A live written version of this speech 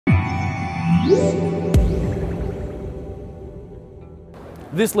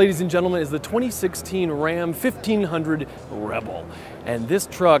This, ladies and gentlemen, is the 2016 Ram 1500 Rebel. And this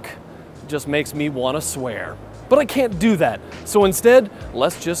truck just makes me want to swear. But I can't do that. So instead,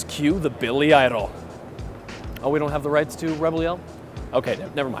 let's just cue the Billy Idol. Oh, we don't have the rights to Rebel Yell? Okay,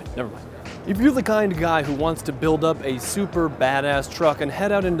 never mind. If you're the kind of guy who wants to build up a super badass truck and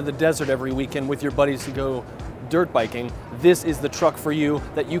head out into the desert every weekend with your buddies to go dirt biking, this is the truck for you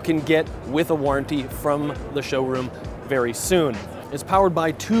that you can get with a warranty from the showroom very soon. It's powered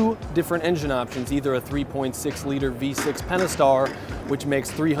by two different engine options, either a 3.6 liter V6 Pentastar, which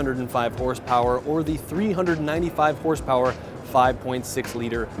makes 305 horsepower, or the 395 horsepower 5.6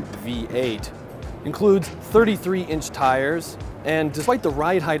 liter V8. Includes 33-inch tires, and despite the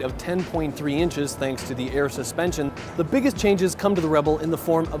ride height of 10.3 inches thanks to the air suspension, the biggest changes come to the Rebel in the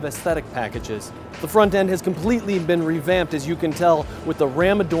form of aesthetic packages. The front end has completely been revamped, as you can tell, with the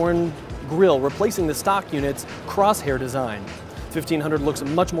Ram-adorned grille replacing the stock unit's crosshair design. 1500 looks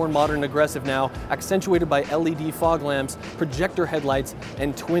much more modern and aggressive now, accentuated by LED fog lamps, projector headlights,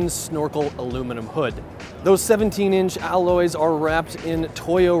 and twin snorkel aluminum hood. Those 17-inch alloys are wrapped in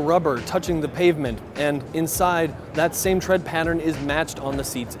Toyo rubber, touching the pavement, and inside, that same tread pattern is matched on the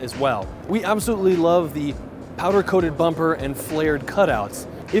seats as well. We absolutely love the powder-coated bumper and flared cutouts.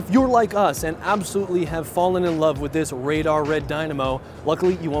 If you're like us and absolutely have fallen in love with this radar red dynamo,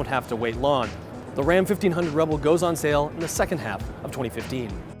 luckily you won't have to wait long. The Ram 1500 Rebel goes on sale in the second half of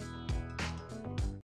 2015.